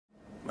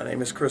My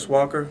name is Chris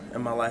Walker,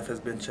 and my life has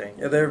been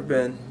changed. Yeah, there have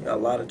been a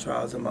lot of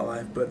trials in my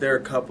life, but there are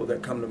a couple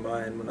that come to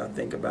mind when I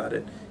think about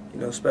it.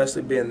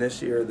 Especially being this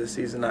year, the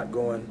season not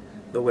going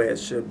the way it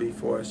should be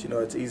for us.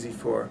 It's easy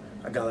for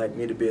a guy like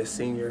me to be a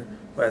senior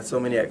who had so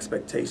many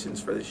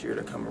expectations for this year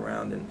to come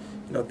around, and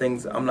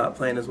things I'm not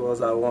playing as well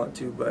as I want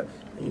to, but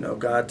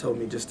God told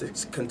me just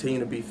to continue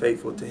to be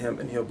faithful to Him,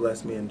 and He'll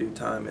bless me in due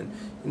time.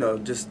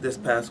 And just this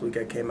past week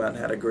I came out and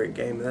had a great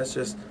game, and that's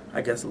just,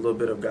 I guess, a little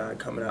bit of God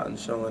coming out and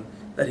showing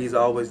that He's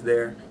always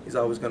there. He's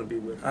always going to be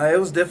with me. It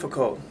was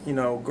difficult,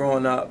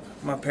 growing up.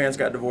 My parents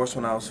got divorced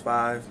when I was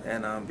 5,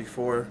 and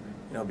before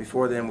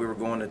then we were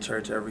going to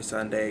church every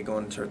Sunday,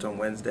 going to church on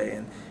Wednesday,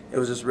 and it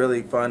was just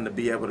really fun to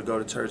be able to go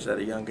to church at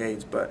a young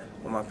age. But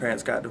when my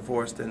parents got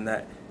divorced, then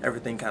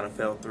everything kind of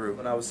fell through.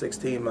 When I was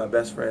 16, my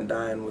best friend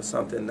dying was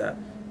something that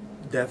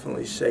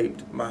definitely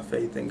shaped my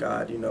faith in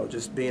God.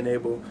 Just being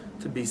able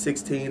to be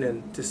 16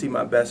 and to see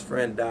my best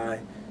friend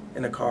die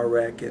in a car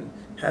wreck and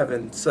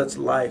having such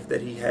life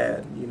that he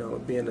had,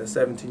 being a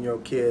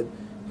 17-year-old kid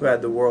who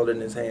had the world in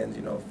his hands,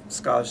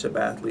 scholarship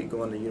athlete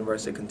going to the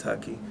University of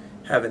Kentucky,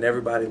 having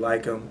everybody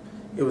like him.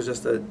 It was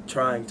just a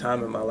trying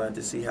time in my life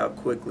to see how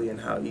quickly and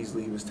how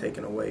easily he was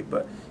taken away.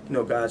 But,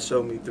 God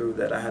showed me through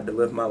that I had to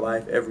live my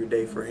life every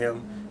day for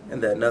Him,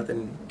 and that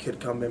nothing could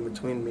come in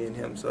between me and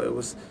Him. So it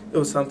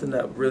was something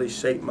that really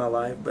shaped my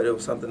life, but it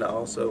was something that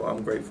also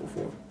I'm grateful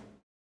for.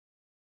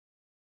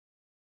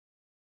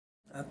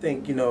 I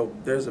think,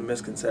 there's a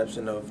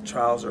misconception of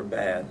trials are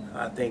bad.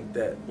 I think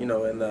that, in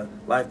the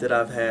life that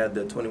I've had,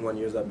 the 21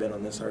 years I've been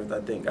on this earth,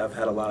 I think I've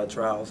had a lot of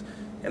trials,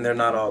 and they're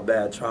not all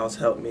bad. Trials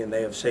help me, and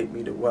they have shaped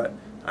me to what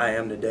I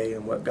am today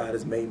and what God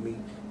has made me.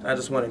 And I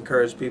just want to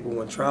encourage people,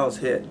 when trials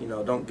hit,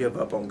 don't give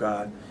up on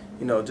God.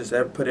 Just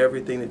put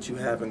everything that you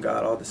have in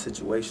God, all the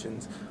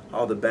situations,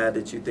 all the bad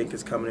that you think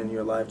is coming in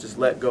your life, just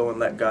let go and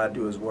let God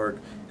do His work.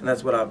 And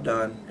that's what I've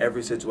done.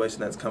 Every situation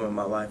that's come in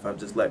my life, I've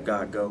just let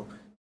God go.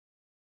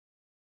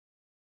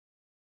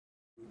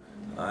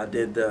 I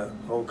did the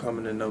whole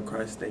coming to know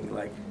Christ thing.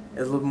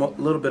 It's a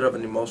little bit of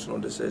an emotional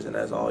decision,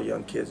 as all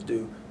young kids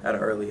do at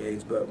an early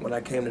age. But when I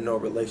came to know a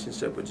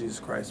relationship with Jesus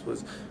Christ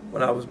was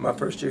when I was my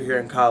first year here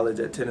in college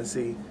at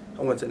Tennessee.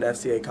 I went to an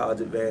FCA College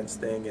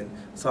Advanced thing and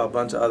saw a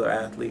bunch of other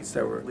athletes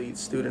that were elite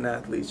student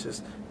athletes.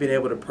 Just being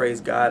able to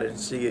praise God and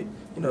see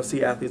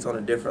athletes on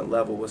a different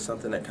level was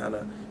something that kind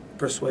of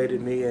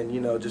persuaded me, and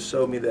just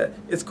showed me that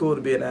it's cool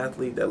to be an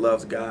athlete that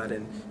loves God,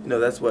 and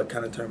that's what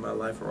kind of turned my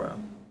life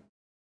around.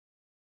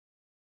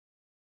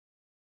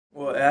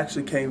 Well, it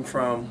actually came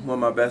from when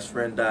my best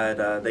friend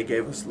died. They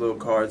gave us little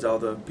cards, all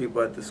the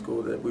people at the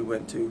school that we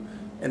went to,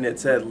 and it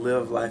said,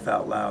 "Live life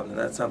out loud." And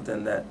that's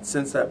something that,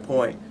 since that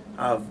point,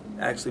 I've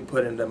actually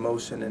put into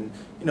motion. And,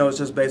 it's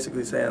just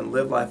basically saying,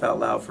 live life out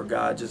loud for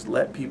God. Just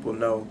let people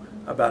know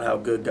about how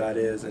good God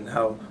is and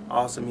how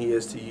awesome He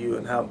is to you,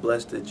 and how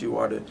blessed that you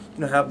are to,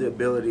 have the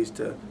abilities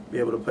to be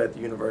able to play at the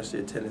University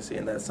of Tennessee.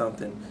 And that's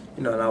something,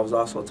 and I was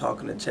also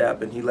talking to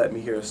Chap, and he let me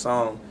hear a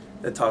song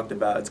that talked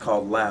about, it's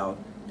called Loud.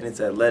 And it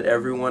said, "Let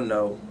everyone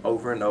know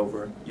over and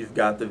over, you've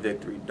got the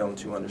victory,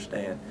 don't you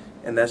understand?"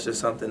 And that's just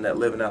something that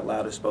living out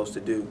loud is supposed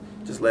to do.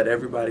 Just let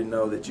everybody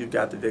know that you've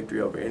got the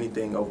victory over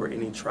anything, over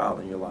any trial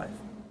in your life.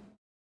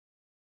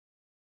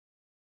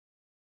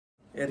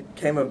 It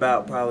came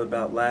about probably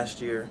about last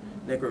year.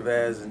 Nick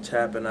Rivez and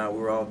Chap and I, we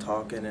were all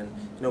talking, and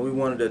we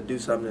wanted to do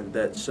something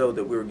that showed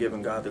that we were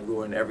giving God the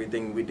glory in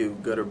everything we do,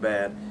 good or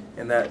bad.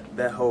 And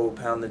that whole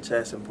pound the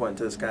chest and point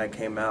to the sky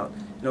came out.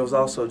 It was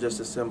also just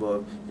a symbol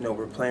of,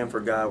 we're playing for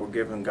God, we're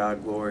giving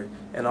God glory,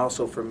 and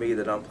also for me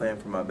that I'm playing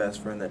for my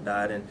best friend that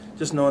died, and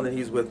just knowing that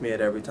He's with me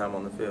at every time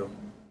on the field.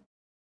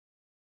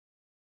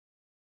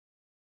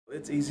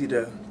 It's easy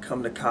to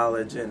come to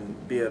college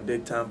and be a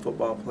big-time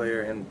football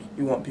player, and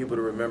you want people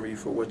to remember you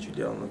for what you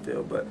did on the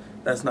field, but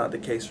that's not the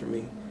case for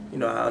me.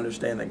 I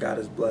understand that God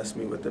has blessed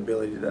me with the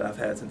ability that I've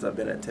had since I've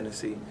been at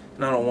Tennessee,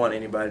 and I don't want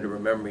anybody to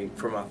remember me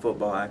for my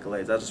football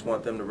accolades. I just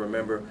want them to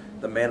remember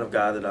the man of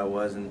God that I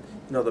was, and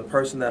the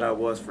person that I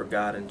was for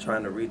God, and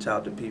trying to reach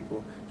out to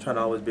people, trying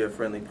to always be a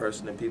friendly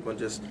person to people, and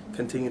just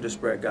continue to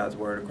spread God's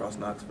word across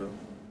Knoxville.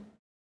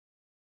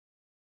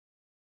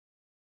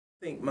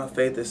 I think my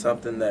faith is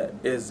something that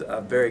is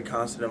very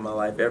constant in my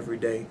life every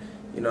day.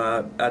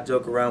 I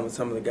joke around with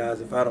some of the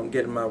guys, if I don't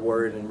get in my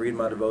word and read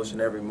my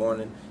devotion every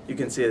morning, you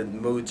can see a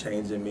mood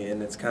change in me,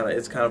 and it's kind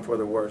of for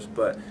the worst.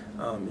 But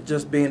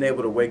just being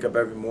able to wake up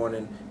every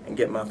morning and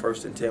get my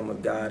first and 10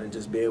 with God, and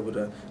just be able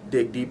to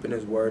dig deep in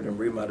His word and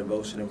read my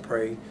devotion and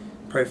pray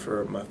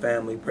for my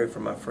family, pray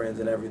for my friends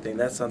and everything,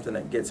 that's something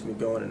that gets me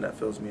going and that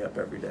fills me up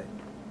every day.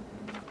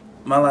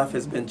 My life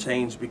has been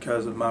changed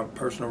because of my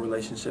personal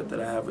relationship that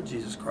I have with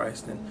Jesus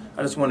Christ, and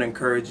I just want to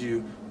encourage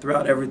you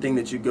throughout everything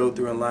that you go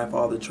through in life,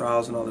 all the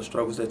trials and all the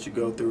struggles that you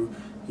go through,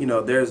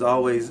 there's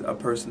always a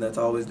person that's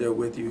always there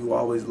with you, who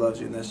always loves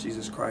you, and that's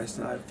Jesus Christ.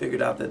 And I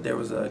figured out that there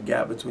was a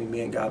gap between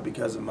me and God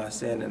because of my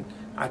sin, and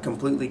I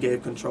completely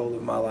gave control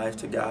of my life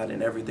to God,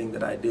 and everything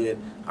that I did,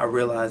 I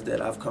realized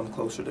that I've come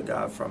closer to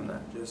God from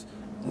that. Just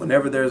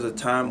whenever there's a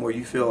time where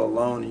you feel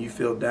alone and you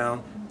feel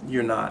down,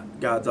 you're not.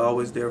 God's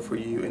always there for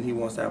you, and He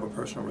wants to have a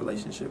personal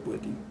relationship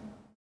with you.